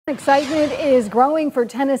Excitement is growing for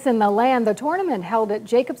tennis in the land. The tournament held at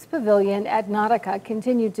Jacobs Pavilion at Nautica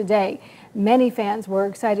continued today. Many fans were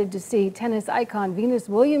excited to see tennis icon Venus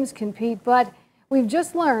Williams compete, but we've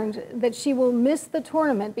just learned that she will miss the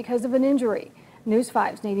tournament because of an injury. News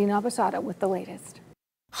 5's Nadine Abasada with the latest.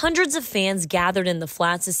 Hundreds of fans gathered in the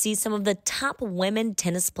flats to see some of the top women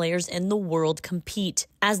tennis players in the world compete.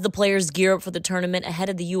 As the players gear up for the tournament ahead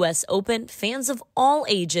of the U.S. Open, fans of all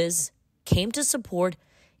ages came to support.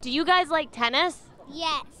 Do you guys like tennis?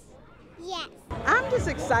 Yes. Yes. I'm just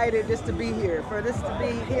excited just to be here, for this to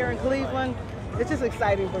be here in Cleveland. It's just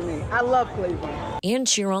exciting for me. I love Cleveland. And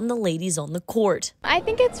cheer on the ladies on the court. I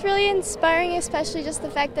think it's really inspiring, especially just the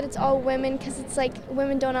fact that it's all women, because it's like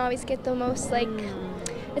women don't always get the most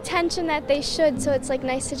attention that they should, so it's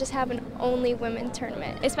nice to just have an only women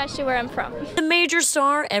tournament, especially where I'm from. The major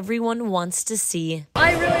star everyone wants to see.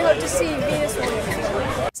 I really hope to see Venus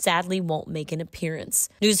Williams. Sadly won't make an appearance.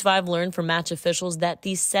 News 5 learned from match officials that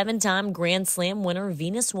the 7-time Grand Slam winner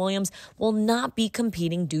Venus Williams will not be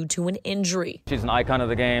competing due to an injury. She's an icon of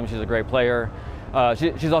the game. She's a great player.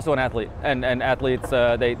 She's also an athlete, and athletes,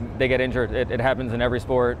 they get injured. It happens in every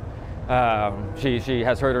sport. She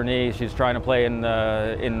has hurt her knee. She's trying to play in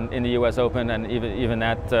the U.S. Open, and even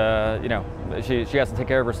that, she has to take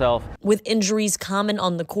care of herself. With injuries common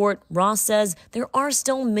on the court, Ross says there are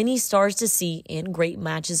still many stars to see and great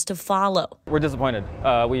matches to follow. We're disappointed.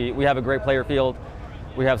 We have a great player field.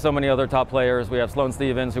 We have so many other top players. We have Sloane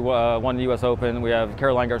Stephens, who won the U.S. Open. We have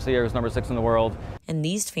Caroline Garcia, who's number 6 in the world. And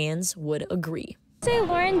these fans would agree. Say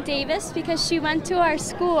Lauren Davis, because she went to our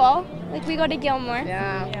school. We go to Gilmore.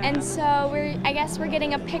 Yeah. And so I guess we're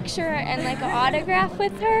getting a picture and an autograph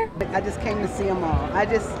with her. I just came to see them all.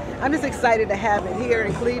 I'm just excited to have it here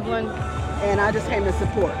in Cleveland, and I just came to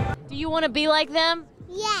support. Do you want to be like them?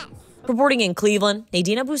 Yes. Reporting in Cleveland,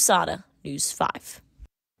 Nadine Abasada, News 5.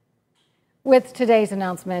 With today's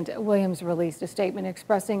announcement, Williams released a statement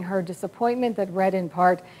expressing her disappointment that read in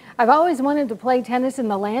part, "I've always wanted to play tennis in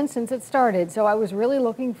the land since it started, so I was really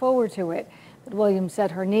looking forward to it." But Williams said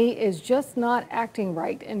her knee is just not acting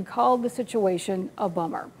right and called the situation a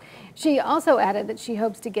bummer. She also added that she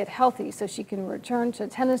hopes to get healthy so she can return to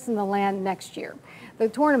tennis in the land next year. The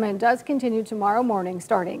tournament does continue tomorrow morning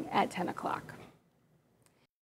starting at 10 o'clock.